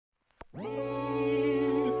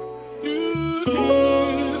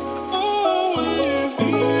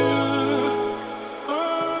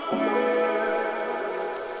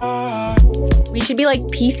We should be like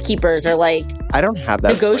peacekeepers or like I don't have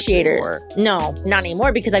that negotiators. No, not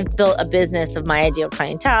anymore because I've built a business of my ideal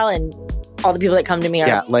clientele and all the people that come to me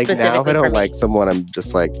are like specifically now if I for don't me. like someone, I'm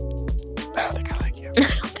just like, I don't think I like you. I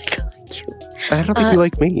don't think I like you. And I don't think you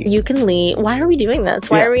like me. You can leave. Why are we doing this?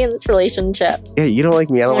 Why are we in this relationship? Yeah, you don't like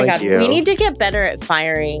me. I don't like you. We need to get better at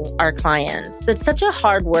firing our clients. That's such a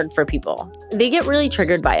hard word for people. They get really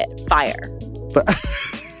triggered by it. Fire. But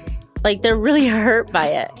like they're really hurt by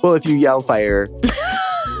it. Well, if you yell fire.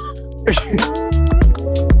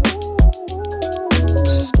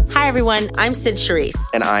 Hi, everyone. I'm Sid Charisse.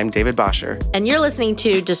 And I'm David Bosher. And you're listening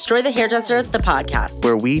to Destroy the Hairdresser, the podcast.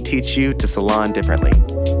 Where we teach you to salon differently.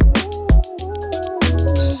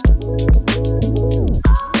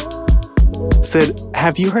 Sid,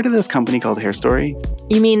 have you heard of this company called Hair Story?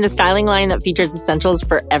 You mean the styling line that features essentials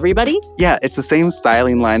for everybody? Yeah, it's the same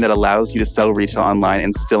styling line that allows you to sell retail online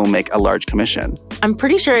and still make a large commission. I'm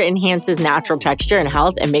pretty sure it enhances natural texture and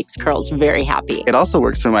health and makes curls very happy. It also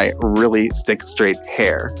works for my really stick straight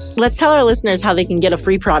hair. Let's tell our listeners how they can get a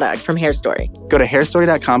free product from Hair Story. Go to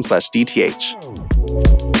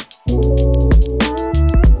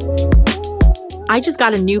hairstory.com/DTH. I just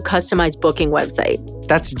got a new customized booking website.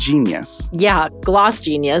 That's genius. Yeah, Gloss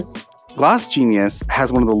Genius. Gloss Genius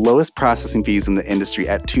has one of the lowest processing fees in the industry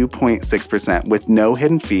at 2.6% with no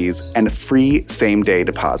hidden fees and free same-day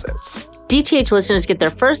deposits. DTH listeners get their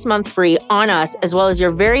first month free on us, as well as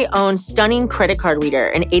your very own stunning credit card reader,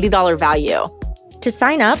 an $80 value. To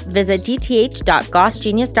sign up, visit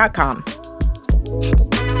dth.glossgenius.com.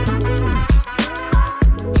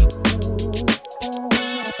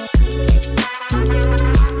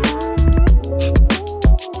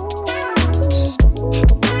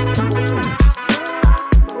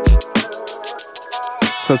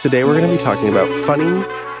 So today we're going to be talking about funny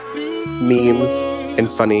memes and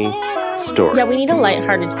funny stories. Yeah, we need a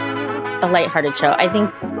lighthearted show. I think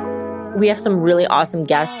we have some really awesome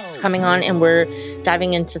guests coming on, and we're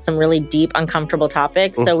diving into some really deep, uncomfortable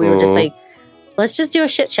topics. So we were just like, let's just do a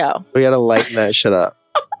shit show. We got to lighten that shit up.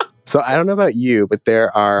 So I don't know about you, but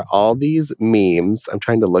there are all these memes. I'm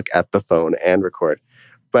trying to look at the phone and record.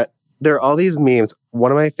 But there are all these memes.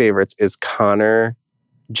 One of my favorites is Connor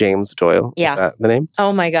James Doyle. Yeah. Is that the name?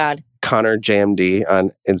 Oh my God. Connor JMD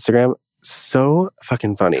on Instagram. So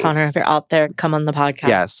fucking funny. Connor, if you're out there, come on the podcast.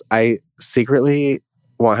 Yes. I secretly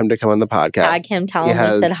want him to come on the podcast. Tag him, tell him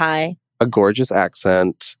I said hi. A gorgeous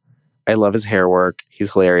accent. I love his hair work.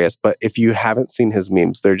 He's hilarious. But if you haven't seen his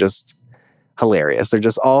memes, they're just hilarious. They're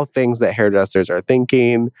just all things that hairdressers are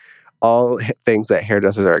thinking, all things that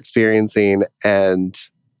hairdressers are experiencing. And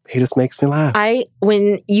he just makes me laugh.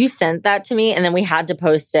 When you sent that to me, and then we had to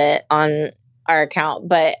post it on our account,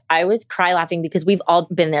 but I was cry laughing because we've all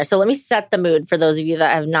been there. So let me set the mood for those of you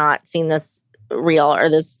that have not seen this reel or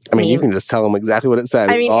this. I mean, you can just tell them exactly what it said.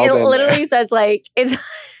 I mean, it literally says like, it's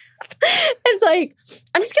like,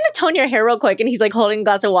 I'm just going to tone your hair real quick. And he's like holding a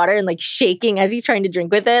glass of water and like shaking as he's trying to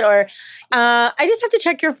drink with it. Or I just have to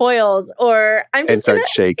check your foils. Or I'm just and start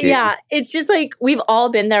shaking. Yeah, it's just like we've all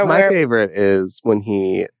been there. My favorite is when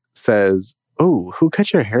he says, "Oh, who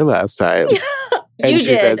cut your hair last time?" And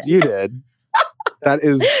she says, "You did." That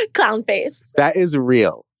is clown face. That is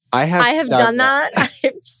real. I have done that.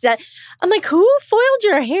 I'm like, who foiled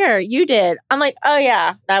your hair? You did. I'm like, oh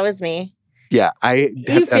yeah, that was me. Yeah,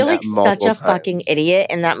 you feel like such a fucking idiot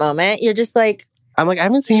in that moment. You're just like, I'm like, I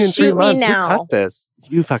haven't seen you in 3 months. Now. Who cut this?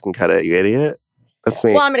 You fucking cut it, you idiot. That's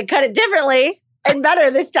me. Well, I'm going to cut it differently and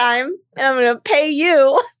better this time, and I'm going to pay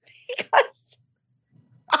you because.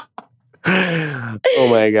 Oh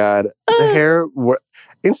my God.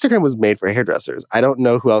 Instagram was made for hairdressers. I don't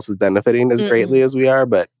know who else is benefiting as greatly as we are,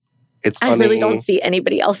 but it's funny. I really don't see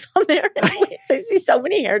anybody else on there. I see so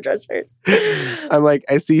many hairdressers. I'm like,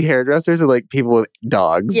 I see hairdressers and like people with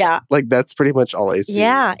dogs. Yeah. Like that's pretty much all I see.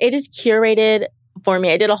 Yeah. It is curated for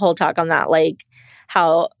me. I did a whole talk on that. Like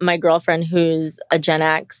how my girlfriend who's a Gen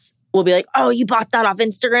X will be like, oh, you bought that off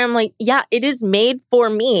Instagram? Like, yeah, it is made for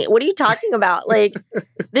me. What are you talking about? Like,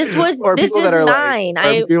 this is mine. People that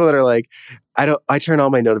are like, I turn all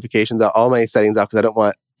my notifications out, all my settings out because I don't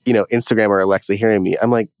want, Instagram or Alexa hearing me. I'm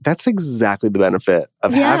like, that's exactly the benefit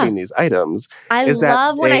of having these items. I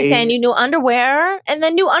love when I say new underwear and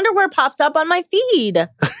then new underwear pops up on my feed.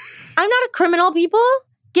 I'm not a criminal, people.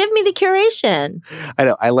 Give me the curation. I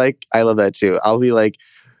know. I love that too. I'll be like,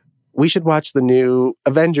 we should watch the new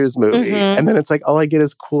Avengers movie. Mhm. And then it's like, all I get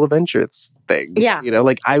is cool Avengers things. Yeah. You know,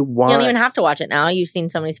 like I You want. don't even have to watch it now. You've seen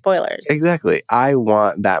so many spoilers. Exactly. I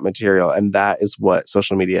want that material. And that is what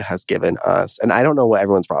social media has given us. And I don't know what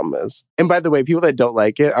everyone's problem is. And by the way, people that don't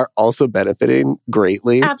like it are also benefiting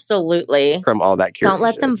greatly Absolutely. from all that curation. Don't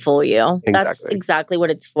let them fool you. That's Exactly. exactly what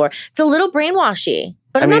it's for. It's a little brainwashy,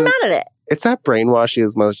 but I I'm mean, not mad at it. It's not brainwashy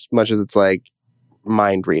as much as it's like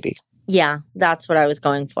mind reading. Yeah, that's what I was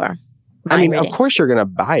going for. I mean, Mind of course you're going to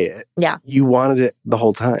buy it. Yeah. You wanted it the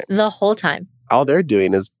whole time. the whole time. All they're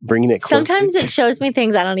doing is bringing it closer. Sometimes it shows me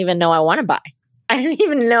things I don't even know I want to buy. I didn't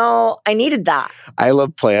even know I needed that. I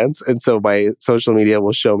love plants. And so my social media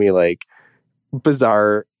will show me like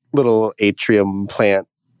bizarre little atrium plant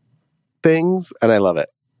things. And I love it.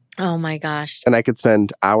 Oh my gosh. And I could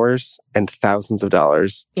spend hours and thousands of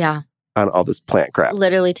dollars Yeah. on all this plant crap.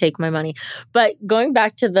 Literally take my money. But going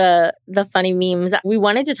back to the funny memes, we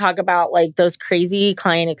wanted to talk about like those crazy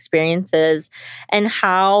client experiences and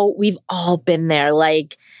how we've all been there.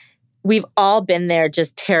 Like we've all been there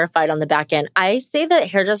just terrified on the back end. I say that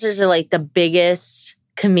hairdressers are like the biggest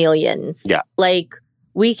chameleons. Yeah. Like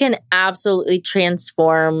we can absolutely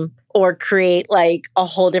transform or create like a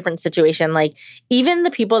whole different situation. Like even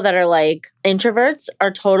the people that are like introverts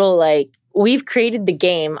are total like, we've created the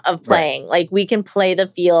game of playing. Right. Like we can play the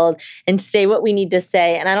field and say what we need to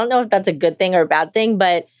say. And I don't know if that's a good thing or a bad thing,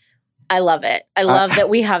 but I love it. I love that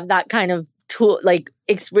we have that kind of tool. Like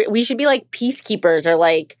we should be like peacekeepers or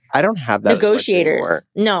like I don't have that negotiators.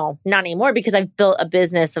 No, not anymore because I've built a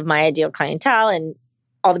business of my ideal clientele and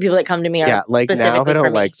all the people that come to me are like specifically now if I don't for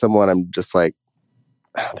me. like someone, I'm just like,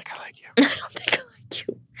 I don't think I like you. I don't think I like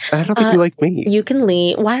you. And I don't think you like me. You can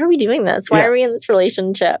leave. Why are we doing this? Why are we in this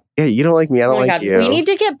relationship? Yeah, you don't like me. I don't like you. We need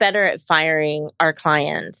to get better at firing our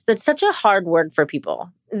clients. That's such a hard word for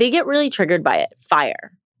people. They get really triggered by it.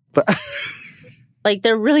 Fire. But like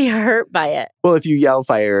they're really hurt by it. Well, if you yell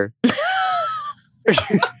fire.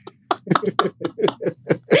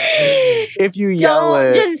 If you yell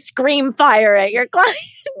Don't it. just scream fire at your client.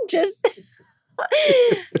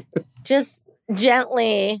 just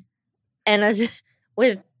gently and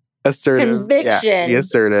with assertive conviction. Yeah, be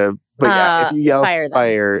assertive. But yeah, if you yell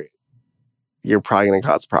fire, you're probably going to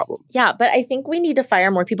cause a problem. Yeah, but I think we need to fire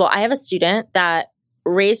more people. I have a student that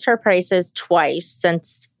raised her prices twice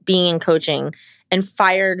since being in coaching and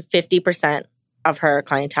fired 50% of her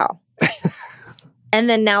clientele. And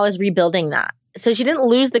then now is rebuilding that. So she didn't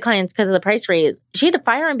lose the clients because of the price raise. She had to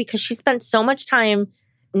fire him because she spent so much time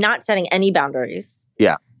not setting any boundaries.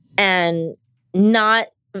 Yeah. And not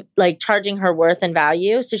like charging her worth and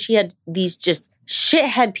value. So she had these just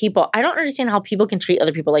shithead people. I don't understand how people can treat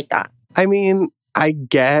other people like that. I mean, I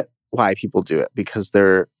get why people do it because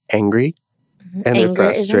they're angry and Anger they're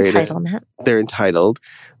frustrated. Is entitlement. They're entitled.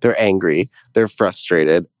 They're angry. They're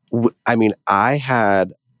frustrated. I mean, I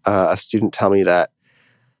had a student tell me that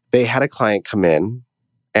they had a client come in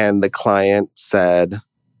and the client said,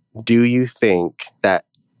 "Do you think that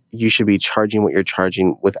you should be charging what you're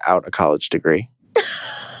charging without a college degree?"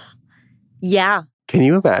 Yeah. Can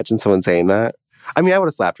you imagine someone saying that? I mean, I would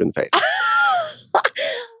have slapped her in the face.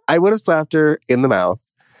 I would have slapped her in the mouth,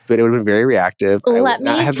 but it would have been very reactive. Let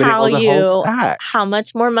me tell you how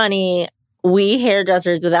much more money we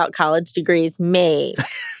hairdressers without college degrees make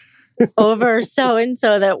over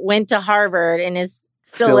so-and-so that went to Harvard and is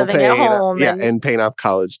still living at home. Yeah, and paying off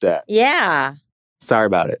college debt. Yeah. Sorry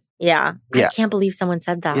about it. Yeah. I can't believe someone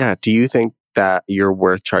said that. Yeah. Do you think that you're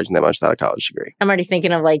worth charging that much without a college degree? I'm already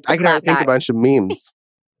thinking of like I can already think of a bunch of memes.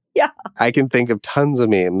 Yeah. I can think of tons of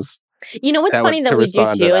memes. You know what's funny that we do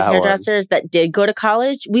too as hairdressers that did go to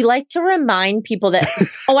college? We like to remind people that,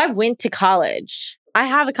 oh, I went to college. I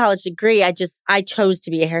have a college degree. I chose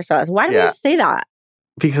to be a hairstylist. Why do we have to say that?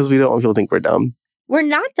 Because we don't want people to think we're dumb. We're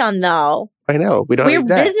not dumb though. I know. We're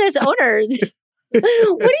business owners. What are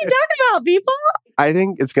you talking about, people? I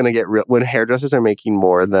think it's going to get real when hairdressers are making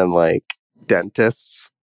more than like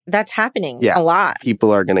dentists. That's happening a lot.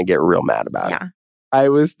 People are going to get real mad about it. I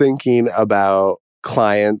was thinking about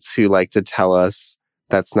clients who like to tell us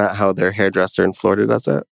that's not how their hairdresser in Florida does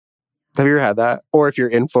it. Have you ever had that? Or if you're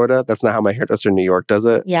in Florida, that's not how my hairdresser in New York does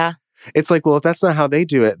it. Yeah. It's like, well, if that's not how they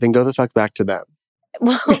do it, then go the fuck back to them.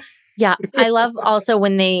 Well, yeah. I love also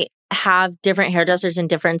when they have different hairdressers in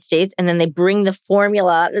different states and then they bring the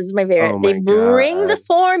formula. This is my favorite. They bring the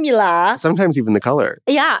formula. Sometimes even the color.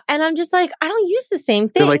 Yeah. And I'm just like, I don't use the same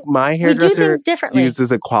thing. They're like, my hairdresser differently.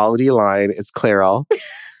 uses a quality line. It's Clairol.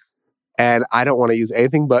 And I don't want to use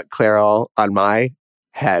anything but Clairol on my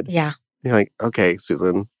head. Yeah. You're like, okay,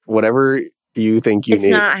 Susan, whatever you think you need.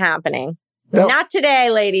 It's not happening. No. Not today,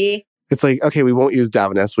 lady. It's like, okay, we won't use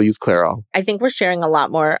Davines, we'll use Clairol. I think we're sharing a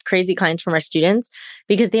lot more crazy clients from our students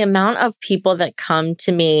because the amount of people that come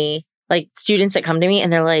to me, like students that come to me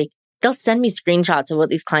and they're like, they'll send me screenshots of what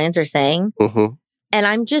these clients are saying. Mm-hmm. And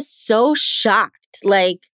I'm just so shocked.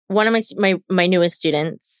 Like one of my newest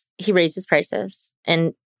students, he raised his prices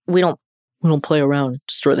and we don't play around,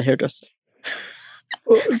 destroy the hairdresser.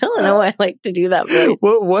 I don't know why I like to do that voice.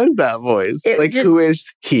 What was that voice? Who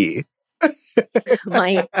is he?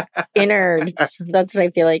 My innards. That's what I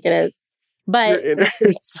feel like it is. But your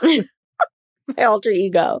innards. My alter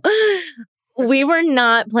ego. We were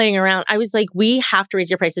not playing around. I was like, we have to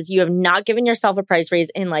raise your prices. You have not given yourself a price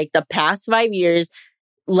raise in like the past 5 years.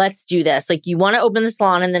 Let's do this. Like you want to open the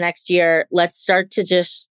salon in the next year. Let's start to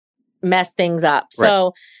just mess things up. Right.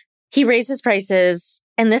 So he raised his prices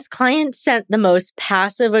and this client sent the most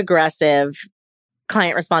passive aggressive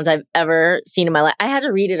client response I've ever seen in my life. I had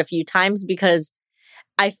to read it a few times because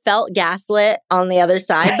I felt gaslit on the other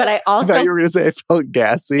side, but I also... I thought you were going to say I felt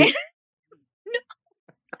gassy.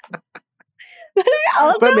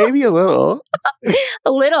 But maybe a little.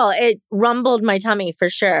 A little. It rumbled my tummy for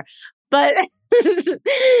sure. But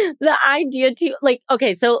the idea too, like,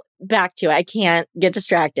 okay, so back to it. I can't get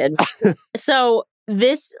distracted. So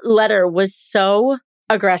this letter was so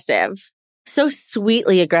aggressive. So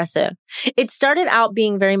sweetly aggressive. It started out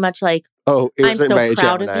being very much like, oh, it was I'm written so by a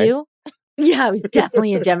proud Gemini. of you. Yeah, it was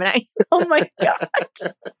definitely a Gemini. Oh my God.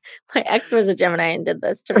 My ex was a Gemini and did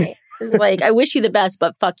this to me. It was like, I wish you the best,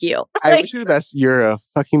 but fuck you. I wish you the best. You're a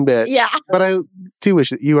fucking bitch. Yeah. But I do wish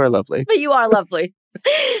that you are lovely. But you are lovely.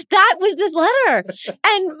 That was this letter.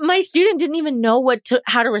 And my student didn't even know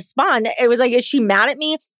how to respond. It was like, is she mad at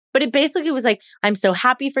me? But it basically was like, I'm so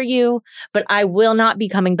happy for you, but I will not be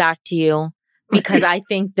coming back to you because I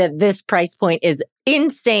think that this price point is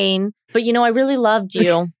insane. But I really loved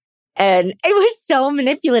you. And it was so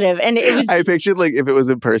manipulative. And it was... I pictured like if it was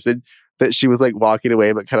in person that she was like walking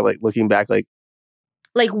away, but kind of like looking back like,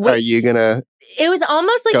 are you gonna... It was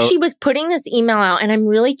almost like she was putting this email out and I'm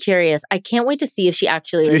really curious. I can't wait to see if she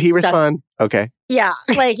actually... Did he respond? Okay. Yeah.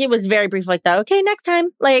 Like it was very brief like that. Okay, next time.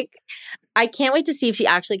 Like... I can't wait to see if she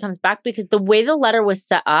actually comes back because the way the letter was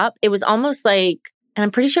set up, it was almost like, and I'm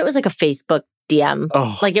pretty sure it was like a Facebook DM.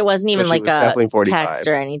 Oh, like it wasn't even like a text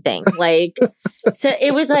or anything. Like, so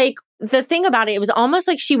it was like, the thing about it was almost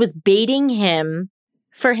like she was baiting him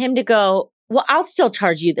for him to go, well, I'll still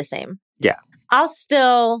charge you the same. Yeah. I'll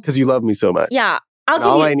still. Because you love me so much. Yeah.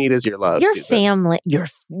 All I need is your love. Your Susan. family. Your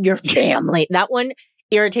family. That one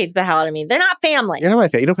irritates the hell out of me. They're not family. You're not my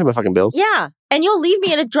family. You don't pay my fucking bills. Yeah. And you'll leave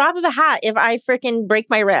me in a drop of a hat if I freaking break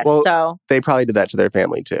my wrist. Well, so they probably did that to their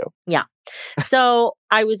family too. Yeah. So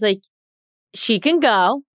I was like, she can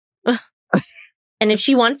go. And if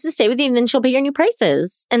she wants to stay with you, then she'll pay your new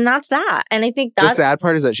prices. And that's that. And I think that's... The sad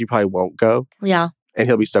part is that she probably won't go. Yeah. And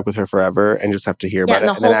he'll be stuck with her forever and just have to hear about it.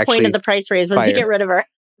 And the whole point of the price raise was to get rid of her.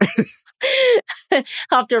 I'll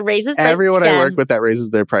have to raise his price Everyone again. I work with that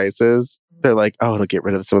raises their prices, they're like, oh, it'll get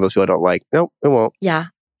rid of some of those people I don't like. Nope, it won't. Yeah.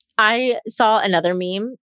 I saw another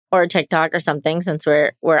meme or a TikTok or something since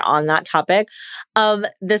we're on that topic of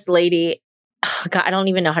this lady. Oh God, I don't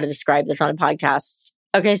even know how to describe this on a podcast.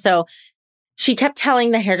 Okay, so she kept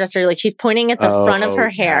telling the hairdresser, like she's pointing at the front of her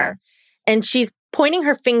hair and she's pointing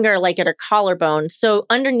her finger like at her collarbone. So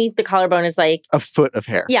underneath the collarbone is like a foot of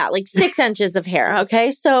hair. Yeah, like 6 inches of hair.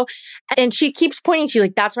 Okay. So, and she keeps pointing. She's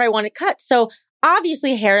like, that's where I want it cut. So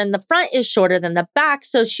obviously hair in the front is shorter than the back.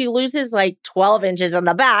 So she loses like 12 inches on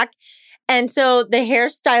the back. And so the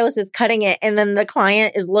hairstylist is cutting it. And then the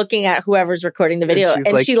client is looking at whoever's recording the video.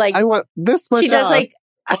 And she like, I want this much. She does like,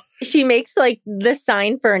 she makes like the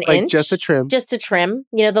sign for an inch. Just a trim. Just to trim,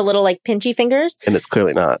 the little like pinchy fingers. And it's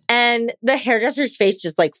clearly not. And the hairdresser's face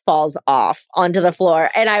just like falls off onto the floor.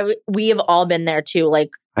 And we have all been there too.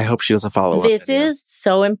 Like, I hope she doesn't follow up.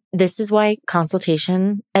 This is why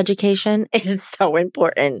consultation education is so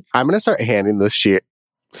important. I'm going to start handing the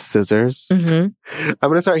scissors. Mm-hmm. I'm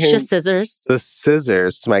going to start handing the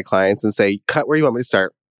scissors to my clients and say, cut where you want me to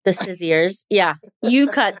start. The scissors. Yeah. You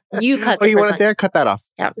cut. Oh, you want it there? Cut that off.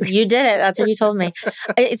 Yeah. You did it. That's what you told me.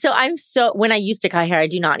 When I used to cut hair, I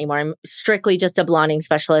do not anymore. I'm strictly just a blonding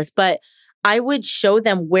specialist, but I would show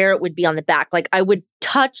them where it would be on the back. Like I would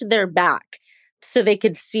touch their back so they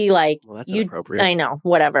could see like, that's inappropriate. I know,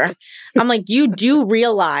 whatever. I'm like, you do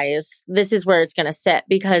realize this is where it's going to sit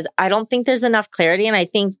because I don't think there's enough clarity. And I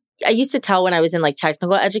think I used to tell when I was in like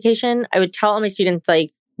technical education, I would tell all my students like,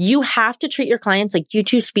 you have to treat your clients like you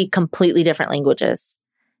two speak completely different languages.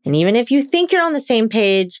 And even if you think you're on the same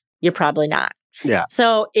page, you're probably not. Yeah.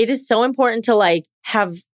 So it is so important to like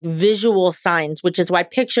have visual signs, which is why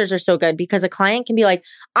pictures are so good, because a client can be like,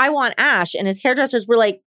 I want ash. And his hairdressers were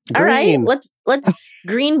like, all right, Green. let's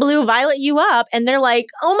green, blue, violet you up. And they're like,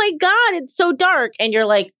 oh my God, it's so dark. And you're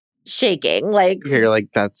like shaking. Like, You're like,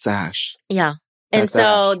 that's Ash. yeah. And That's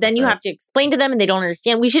so Ash. then you Okay. have to explain to them and they don't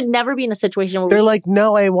understand. We should never be in a situation where They're like,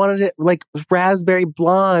 no, I wanted it like raspberry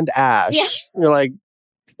blonde Ash. Yeah. You're like,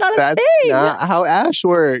 it's not a that's thing. not how Ash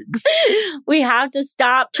works. We have to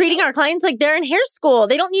stop treating our clients like they're in hair school.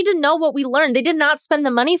 They don't need to know what we learned. They did not spend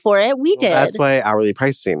the money for it. We did. That's why hourly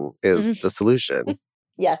pricing is the solution.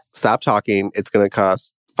 Yes. Stop talking. It's going to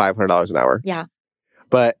cost $500 an hour. Yeah.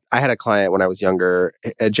 But I had a client when I was younger,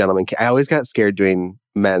 a gentleman. I always got scared doing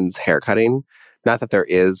men's hair cutting. Not that there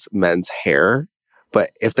is men's hair, but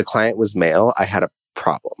if the client was male, I had a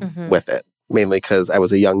problem Mhm. with it. Mainly because I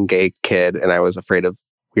was a young gay kid and I was afraid of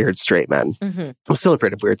weird straight men. Mm-hmm. I'm still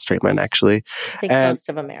afraid of weird straight men, actually. I think And- most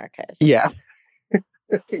of America is. Yeah,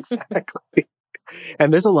 exactly.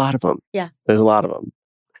 And there's a lot of them. Yeah. There's a lot of them.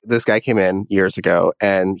 This guy came in years ago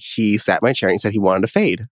and he sat in my chair and he said he wanted a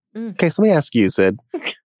fade. Mm. Okay, so let me ask you, Sid,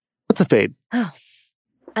 what's a fade? I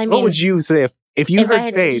mean, What would you say if you if I heard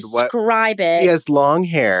had fade? to What describe it, he has long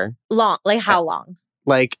hair, long, like how long?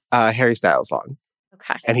 like Harry Styles long,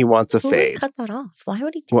 Okay. and he wants a Who would fade. cut that off? Why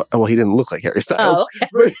would he do Well, he didn't look like Harry Styles.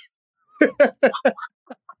 Oh,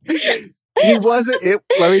 He wasn't.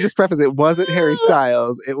 Let me just preface: it wasn't Harry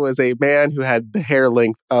Styles. It was a man who had the hair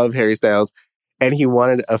length of Harry Styles, and he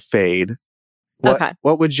wanted a fade. Okay.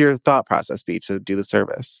 What would your thought process be to do the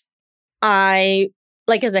service I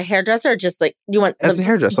like as a hairdresser, or just like you want as the a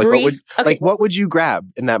hairdresser? Like, brief- okay. what would you grab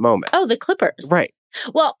in that moment? Oh, the clippers. Right.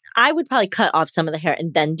 Well, I would probably cut off some of the hair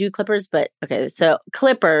and then do clippers. But okay, so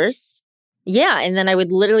clippers. Yeah. And then I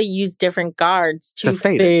would literally use different guards to To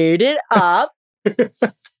fade it up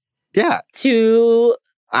Yeah. to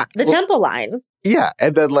the Well, temple line. Yeah,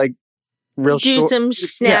 and then like real Do short. some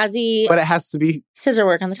snazzy But it has to be. scissor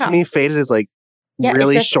work on the top. To me, faded is like Yeah,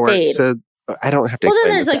 really it's a short. fade. I don't have to. Well, then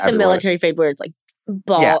explain there's this like to the everyone. military fade where it's like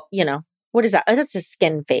ball, Yeah. you know. What is that? Oh, that's a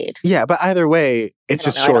skin fade. Yeah, but either way, it's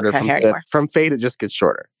don't just know. I don't shorter cut from hair anymore. from fade. It just gets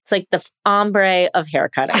shorter. It's like the ombre of hair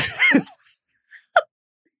cutting.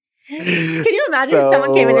 Can you imagine if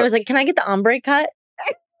someone came in and was like, "Can I get the ombre cut?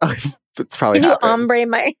 It's probably Can you happened. ombre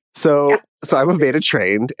my?" So, Yeah. so I'm Aveda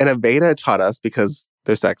trained, and Aveda taught us because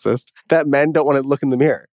they're sexist that men don't want to look in the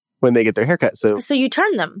mirror when they get their haircut. So, So you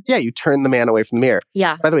turn them. yeah, you turn the man away from the mirror.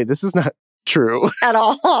 Yeah, By the way, this is not true, at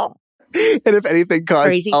all. and if anything, caused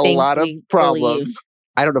Crazy a things lot of we problems. believed.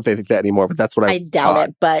 I don't know if they think that anymore, but that's what I I was doubt taught.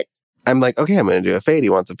 it, but I'm like, okay, I'm going to do a fade. He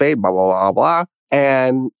wants a fade, blah, blah, blah, blah.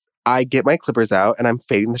 And I get my clippers out and I'm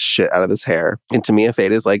fading the shit out of this hair. And to me, a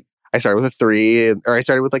fade is like, I started with a 3, or I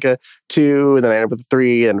started with like a 2, and then I ended up with a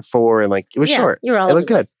 3 and a 4, and like, it was yeah, short. You were all It over looked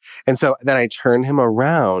the good. place. And so then I turn him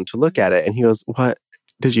around to look at it and he goes, what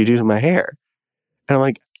did you do to my hair? And I'm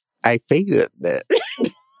like, I faded it.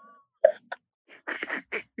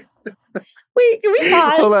 Wait, can we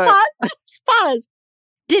pause? Hold on. Pause. Just pause.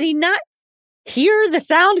 Did he not hear the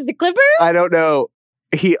sound of the clippers? I don't know.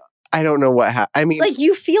 I don't know what happened. I mean, Like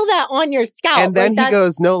you feel that on your scalp. and then like he that's-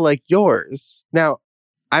 goes, no, like yours. Now,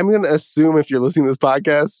 I'm going to assume if you're listening to this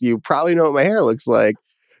podcast, you probably know what my hair looks like.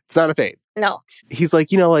 It's not a fade. "No, He's like,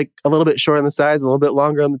 like a little bit short on the sides, a little bit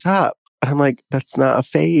longer on the top. And I'm like, that's not a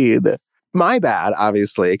fade. My bad,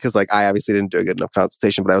 obviously, because like I obviously didn't do a good enough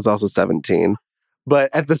consultation, but I was also 17. But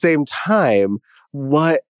at the same time,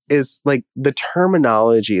 what is like the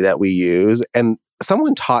terminology that we use? And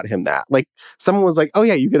someone taught him that. Like someone was like, oh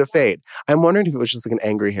yeah, you get a fade. I'm wondering if it was just like an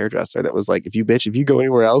angry hairdresser that was like, if you go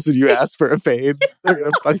anywhere else and you ask for a fade, they're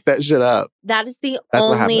going to fuck that shit up. that is the That's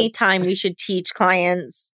what only happened. time we should teach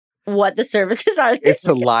clients what the services are." Is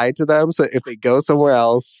to lie to them. So if they go somewhere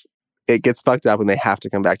else, it gets fucked up and they have to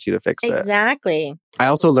come back to you to fix it. Exactly. I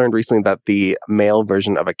also learned recently that the male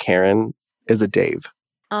version of a Karen is a Dave,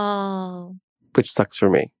 Oh, which sucks for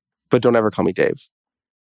me. But don't ever call me Dave.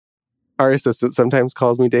 Our assistant sometimes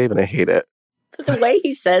calls me Dave and I hate it. the way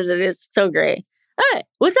he says it is so great. All right,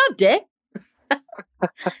 what's up, Dick?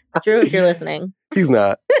 Drew, if you're listening. He's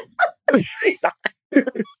not.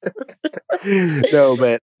 No,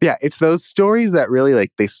 but yeah, it's those stories that really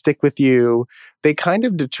like they stick with you. They kind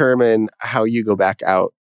of determine how you go back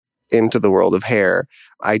out into the world of hair.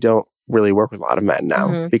 I don't really work with a lot of men now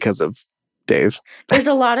Mhm. because of Dave. There's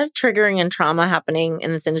a lot of triggering and trauma happening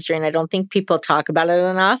in this industry, and I don't think people talk about it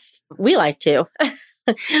enough. We like to.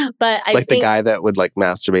 But I Like the think, guy that would like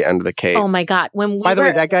masturbate under the cape. oh my God. When we By the way,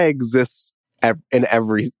 were- that guy exists in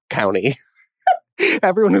every county.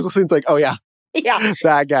 Everyone who's listening is like, oh yeah, yeah,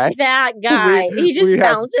 that guy. that guy, he just we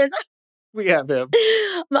have- bounces. We have him.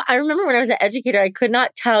 I remember when I was an educator, I could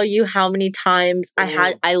not tell you how many times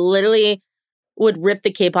I literally would rip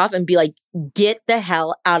the cape off and be like, get the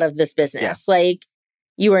hell out of this business. Yes. Like,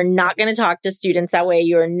 you are not going to talk to students that way.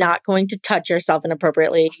 You are not going to touch yourself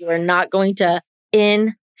inappropriately. You are not going to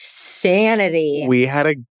insanity. We had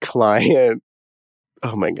a client.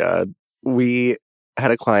 Oh my God. We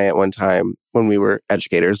had a client one time when we were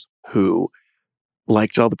educators who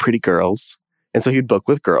liked all the pretty girls. And so he'd book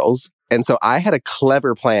with girls. And so I had a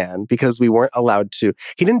clever plan because we weren't allowed to,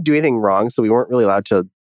 he didn't do anything wrong. So we weren't really allowed to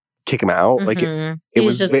kick him out. Mm-hmm. Like it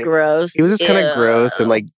was just gross. It was just kind of gross and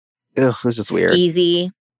like, ugh, it was just weird.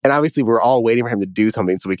 Easy. And obviously we're all waiting for him to do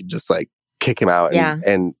something so we could just like kick him out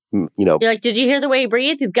and you know. You're like, did you hear the way he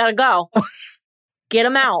breathes? He's got to go. Get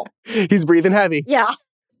him out. He's breathing heavy. Yeah.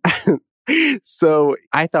 So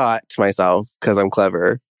I thought to myself, because I'm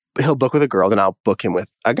clever, he'll book with a girl, then I'll book him with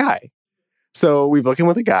a guy. So we book him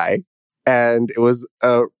with a guy. And it was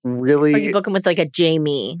a really... Or you book him with like a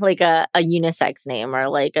Jamie, like a unisex name or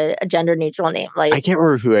like a gender neutral name. Like I can't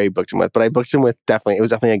remember who I booked him with, but I booked him with it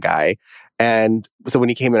was definitely a guy. And so when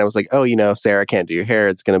he came in, I was like, oh, Sarah can't do your hair.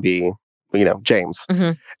 It's going to be, James.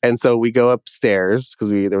 Mm-hmm. And so we go upstairs because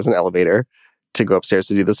there was an elevator to go upstairs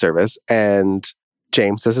to do the service. And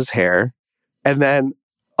James does his hair. And then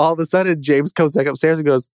all of a sudden, James comes back upstairs and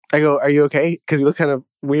goes, I go, are you okay? Because he looked kind of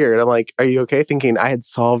weird. I'm like, are you okay? Thinking I had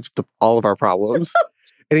solved all of our problems.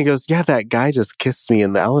 And he goes, yeah, that guy just kissed me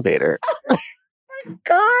in the elevator.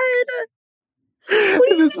 God.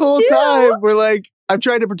 This whole time, we're like, I'm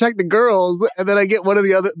trying to protect the girls. And then I get one of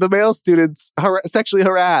the male students sexually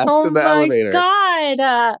harassed in the elevator. Oh, my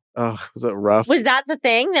God. Oh, was it rough? Was that the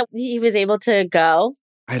thing that he was able to go?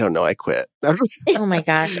 I don't know. I quit. Oh, my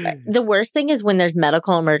gosh. The worst thing is when there's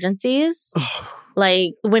medical emergencies.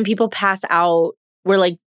 Like when people pass out, we're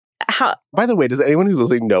like, how? By the way, does anyone who's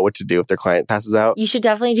listening know what to do if their client passes out? You should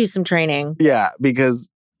definitely do some training. Yeah, because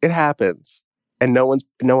it happens and no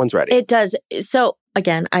one's ready. It does. So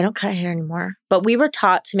again, I don't cut hair anymore, but we were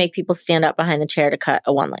taught to make people stand up behind the chair to cut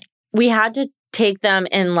a one line. We had to take them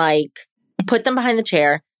and like put them behind the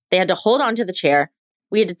chair. They had to hold on to the chair.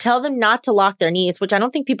 We had to tell them not to lock their knees, which I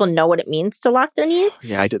don't think people know what it means to lock their knees.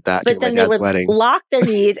 Yeah, I did that but during then my dad's they would wedding. Lock their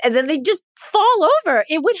knees and then they just fall over.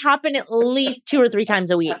 It would happen at least 2 or 3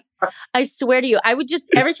 times a week. I swear to you, I would just,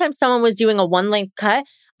 every time someone was doing a one length cut,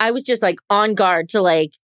 I was just like on guard to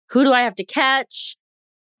like, who do I have to catch?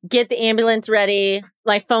 Get the ambulance ready.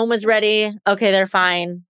 My phone was ready. Okay, they're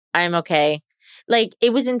fine. I'm okay. Like,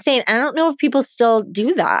 it was insane. I don't know if people still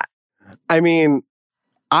do that. I mean,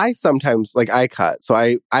 I sometimes, I cut. So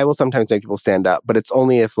I will sometimes make people stand up, but it's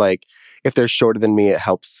only if they're shorter than me, it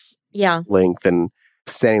helps length, and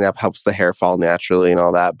standing up helps the hair fall naturally and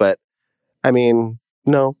all that. But I mean,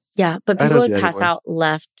 no. Yeah, but people would pass out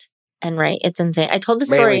left and right. It's insane. I told the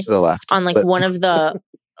story mainly to the left, on one of the,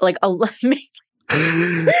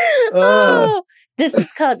 oh, this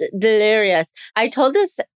is called Delirious. I told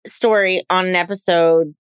this story on an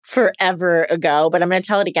episode forever ago, but I'm going to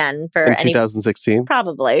tell it again in 2016?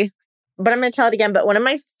 Probably. But I'm going to tell it again. But one of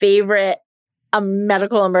my favorite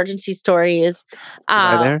medical emergency stories. Was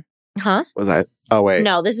I there? Huh? Was I? Oh, wait.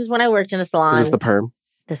 No, this is when I worked in a salon. Is this the perm?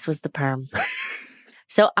 This was the perm.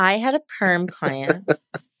 So I had a perm client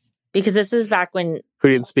because this is back when... Who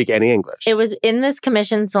didn't speak any English. It was in this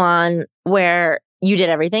commission salon where you did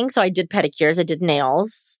everything. So I did pedicures. I did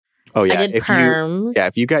nails. Oh, yeah. I did perms.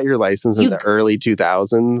 If you got your license in the early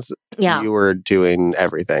 2000s, you were doing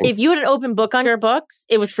everything. If you had an open book on your books,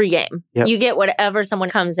 it was free game. Yep. You get whatever someone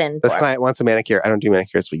comes in This client wants a manicure. I don't do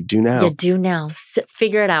manicures, but you do now. You do now.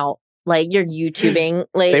 Figure it out. You're YouTubing.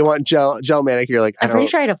 They want gel manicure. I'm pretty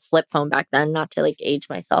sure I had a flip phone back then, not to age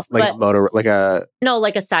myself. No, like a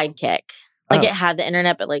Sidekick. It had the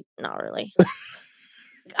internet, but not really.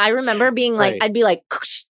 I remember being I'd be like,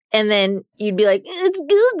 and then you'd be like, it's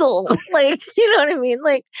Google. You know what I mean?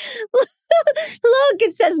 Look,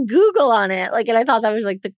 it says Google on it. And I thought that was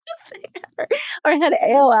the best thing ever. Or it had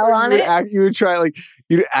AOL on it. You would try,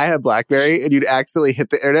 I had a BlackBerry and you'd accidentally hit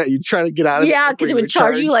the internet. You'd try to get out of it. Yeah, because it would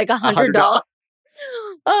charge you $100.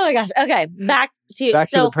 Oh my gosh. Okay. Back to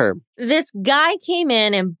the perm. This guy came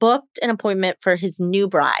in and booked an appointment for his new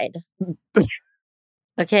bride.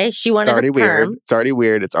 Okay. She wanted a perm. Weird. It's already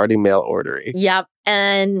weird. It's already mail ordery. Yep.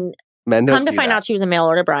 And men don't come to find out she was a mail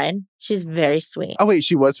order bride. She's very sweet. Oh, wait.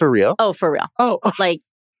 She was for real? Oh, for real. Oh.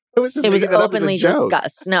 It was openly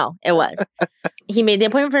discussed. No, it was. He made the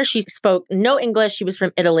appointment for her. She spoke no English. She was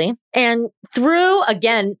from Italy. And through,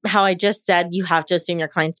 again, how I just said, you have to assume your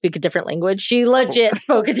clients speak a different language. She legit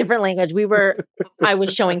spoke a different language. I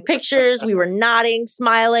was showing pictures. We were nodding,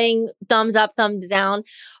 smiling, thumbs up, thumbs down.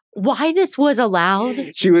 why this was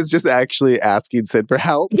allowed. She was just actually asking Sid for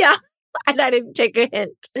help. Yeah. And I didn't take a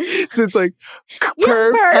hint. Sid's like,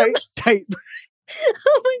 perm, tight.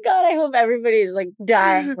 Oh my God. I hope everybody's like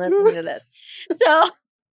dying listening to this. So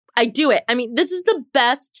I do it. I mean, this is the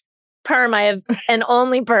best perm I have, and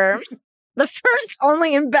only perm. The first,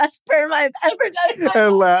 only, and best perm I've ever done.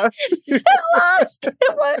 At last. At last.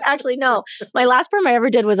 It was, actually, no. My last perm I ever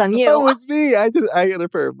did was on you. Oh, it was me. I got a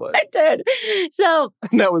perm one. I did. So.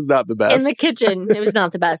 That was not the best. In the kitchen. It was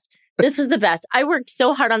not the best. This was the best. I worked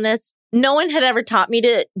so hard on this. No one had ever taught me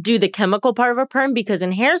to do the chemical part of a perm because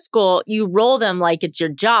in hair school, you roll them like it's your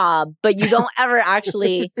job, but you don't ever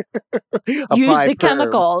actually use the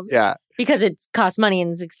chemicals. Yeah. Because it costs money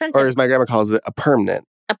and it's expensive. Or as my grandma calls it, a permanent.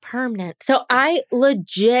 A permanent. So I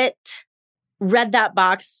legit read that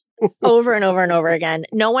box over and over and over again.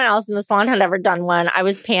 No one else in the salon had ever done one. I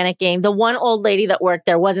was panicking. The one old lady that worked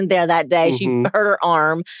there wasn't there that day. She hurt her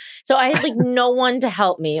arm. So I had like no one to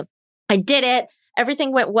help me. I did it.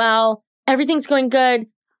 Everything went well. Everything's going good.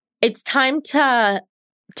 It's time to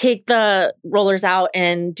take the rollers out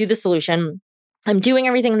and do the solution. I'm doing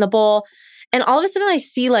everything in the bowl. And all of a sudden I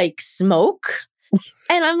see like smoke.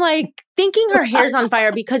 And I'm like thinking her hair's on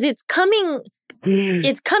fire because it's coming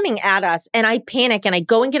at us. And I panic and I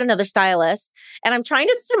go and get another stylist. And I'm trying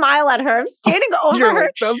to smile at her. I'm standing over You're her.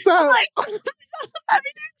 Like, thumbs up. I'm like,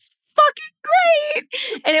 everything's fucking great.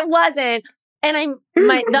 And it wasn't. And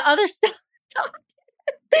the other stylist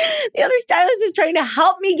is trying to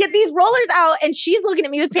help me get these rollers out, and she's looking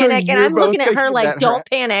at me with panic, and I'm looking at her like, "Don't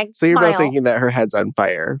panic." So you're both thinking that her head's on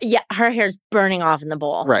fire. Yeah, her hair's burning off in the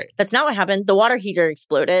bowl. Right. That's not what happened. The water heater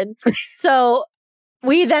exploded. So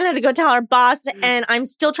we then had to go tell our boss, and I'm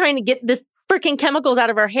still trying to get this freaking chemicals out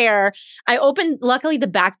of her hair. I opened, luckily, the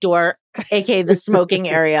back door, aka the smoking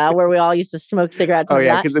area where we all used to smoke cigarettes. Oh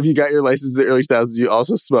yeah, because if you got your license in the early 2000s, you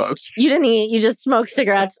also smoked. You didn't eat. You just smoked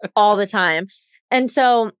cigarettes all the time. And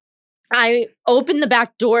so I opened the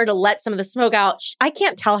back door to let some of the smoke out. I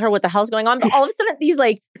can't tell her what the hell's going on, but all of a sudden, these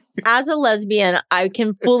like, as a lesbian, I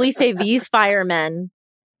can fully say these firemen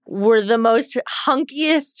were the most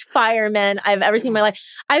hunkiest firemen I've ever seen in my life.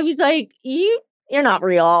 I was like, you're not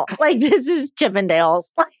real. Like, this is Chippendales.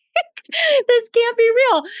 Like, this can't be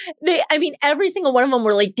real. Every single one of them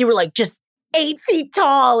were like, just 8 feet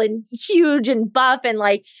tall and huge and buff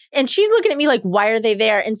and she's looking at me like, why are they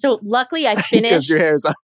there? And so luckily I finished. Because your hair's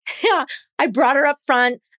on. Yeah. I brought her up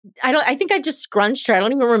front. I think I just scrunched her. I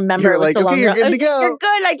don't even remember. You're it was like, so long okay, you're ago. good to go. You're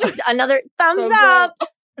good. I just, another thumbs up.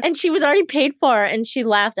 And she was already paid for and she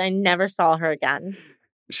left. I never saw her again.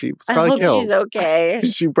 She was probably killed. I hope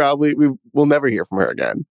she's okay. We'll never hear from her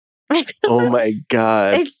again. Oh my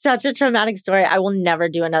God. It's such a traumatic story. I will never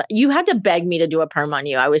do another. You had to beg me to do a perm on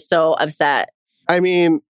you. I was so upset. I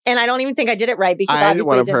mean. And I don't even think I did it right because I didn't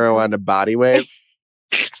want to perm on a body wave.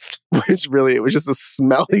 Which really, it was just a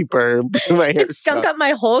smelly perm. My hair stunk up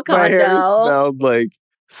my whole condo. My hair smelled like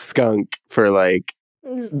skunk for like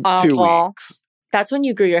 2 weeks. That's when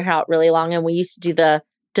you grew your hair out really long. And we used to do the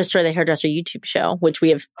Destroy the Hairdresser YouTube show, which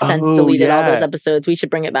we have since deleted all those episodes. We should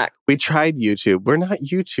bring it back. We tried YouTube. We're not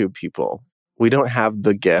YouTube people. We don't have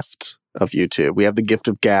the gift of YouTube. We have the gift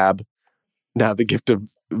of Gab, not the gift of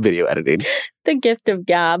video editing. The gift of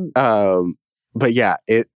Gab. But yeah,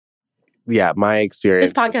 my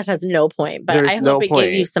experience. This podcast has no point, but I hope it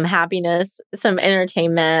gave you some happiness, some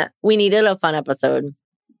entertainment. We needed a fun episode.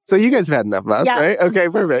 So you guys have had enough of us, right? Okay,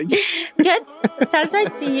 perfect. Good.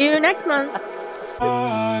 Satisfied. See you next month.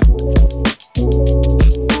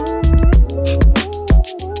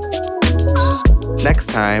 Next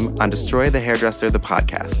time on Destroy the Hairdresser, the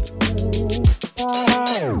podcast.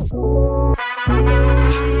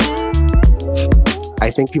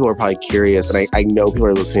 I think people are probably curious, and I know people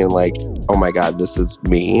are listening like, oh my God, this is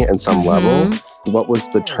me in some level. What was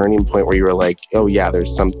the turning point where you were like, oh yeah,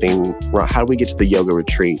 there's something wrong? How do we get to the yoga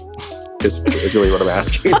retreat? Is really what I'm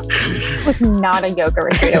asking. It was not a yoga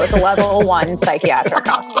retreat. It was a level 1 psychiatric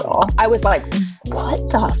hospital. I was like, what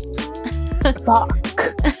the fuck?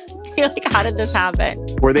 You're like, how did this happen?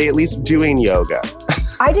 Were they at least doing yoga?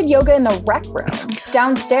 I did yoga in the rec room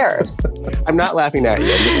downstairs. I'm not laughing at you.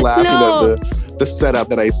 I'm just laughing at the setup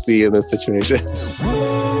that I see in this situation.